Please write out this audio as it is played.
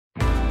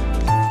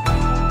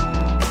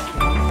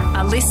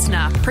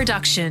listener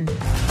production.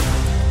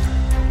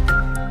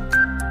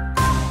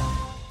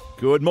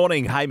 Good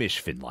morning, Hamish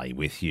Finlay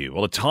with you.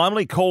 Well, a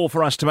timely call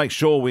for us to make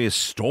sure we're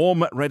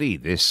storm ready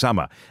this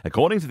summer.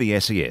 According to the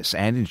SES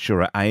and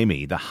insurer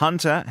Amy, the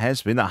Hunter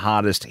has been the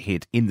hardest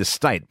hit in the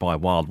state by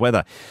wild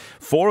weather.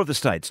 4 of the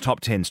state's top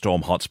 10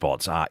 storm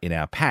hotspots are in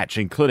our patch,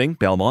 including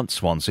Belmont,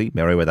 Swansea,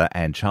 Merewether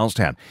and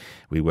Charlestown.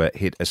 We were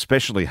hit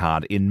especially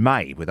hard in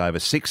May with over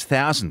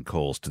 6,000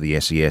 calls to the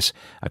SES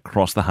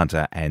across the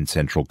Hunter and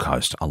Central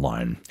Coast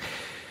alone.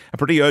 A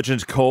pretty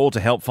urgent call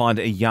to help find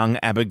a young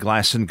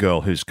Aberglasslyn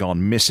girl who's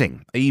gone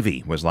missing.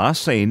 Evie was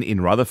last seen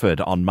in Rutherford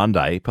on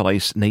Monday.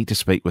 Police need to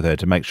speak with her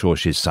to make sure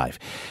she's safe.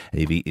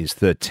 Evie is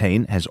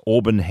 13, has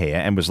auburn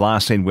hair and was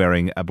last seen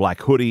wearing a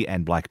black hoodie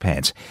and black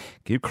pants.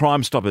 Give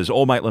Crime Stoppers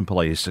or Maitland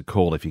Police a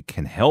call if you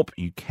can help.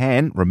 You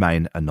can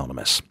remain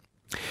anonymous.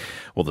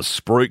 Well, the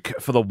spruik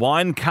for the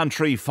Wine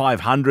Country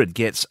 500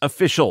 gets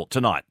official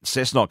tonight.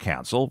 Cessnock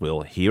Council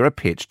will hear a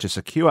pitch to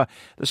secure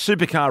the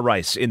supercar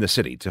race in the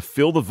city to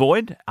fill the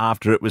void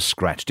after it was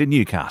scratched in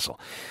Newcastle.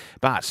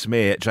 But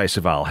Mayor Jay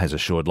Saval has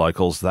assured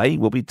locals they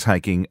will be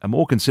taking a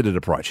more considered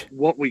approach.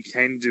 What we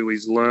can do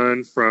is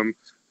learn from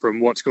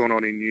what's going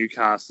on in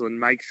Newcastle and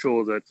make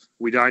sure that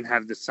we don't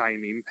have the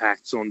same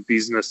impacts on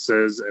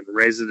businesses and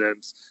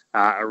residents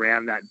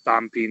around that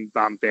bump in,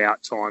 bump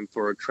out time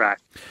for a track.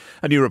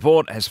 A new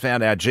report has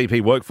found our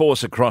GP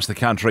workforce across the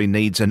country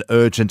needs an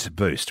urgent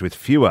boost, with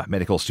fewer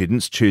medical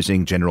students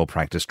choosing general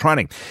practice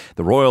training.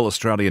 The Royal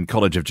Australian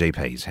College of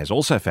GPs has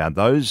also found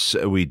those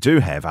we do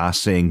have are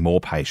seeing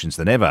more patients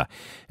than ever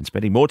and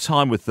spending more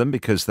time with them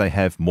because they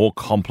have more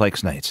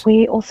complex needs.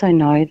 We also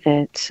know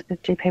that the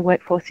GP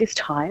workforce is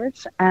tired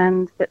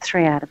and that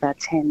 3 out of our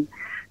 10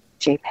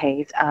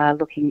 GPs are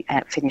looking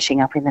at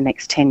finishing up in the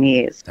next 10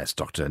 years. That's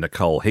Dr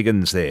Nicole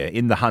Higgins there.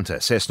 In the Hunter,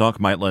 Cessnock,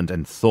 Maitland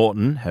and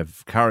Thornton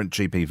have current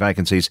GP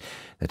vacancies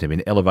that have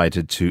been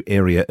elevated to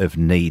area of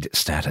need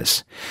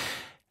status.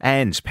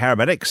 And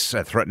paramedics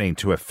are threatening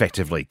to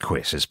effectively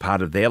quit as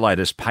part of their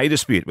latest pay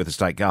dispute with the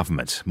state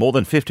government. More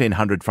than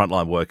 1,500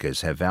 frontline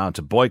workers have vowed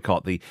to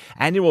boycott the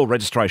annual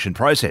registration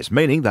process,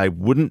 meaning they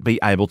wouldn't be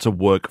able to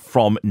work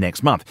from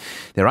next month.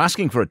 They're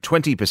asking for a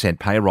 20%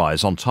 pay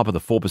rise on top of the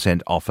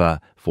 4%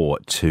 offer for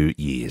 2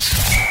 years.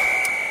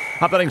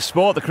 Updating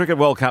sport, the Cricket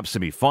World Cup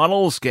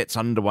semi-finals gets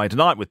underway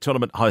tonight with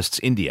tournament hosts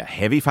India,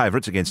 heavy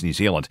favourites against New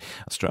Zealand.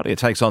 Australia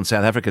takes on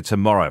South Africa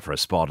tomorrow for a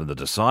spot in the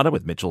decider,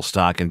 with Mitchell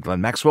Starc and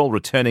Glenn Maxwell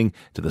returning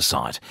to the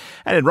side.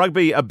 And in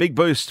rugby, a big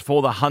boost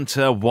for the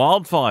Hunter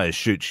Wildfires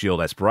Shoot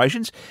Shield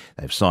aspirations.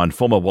 They've signed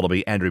former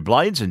Wallaby Andrew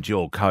Blades and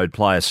dual code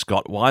player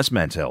Scott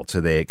Wisemantel to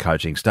their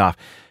coaching staff.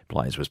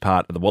 Blades was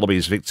part of the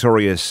Wallabies'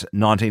 victorious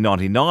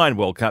 1999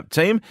 World Cup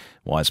team.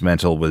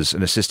 Wisemantel was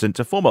an assistant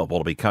to former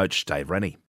Wallaby coach Dave Rennie.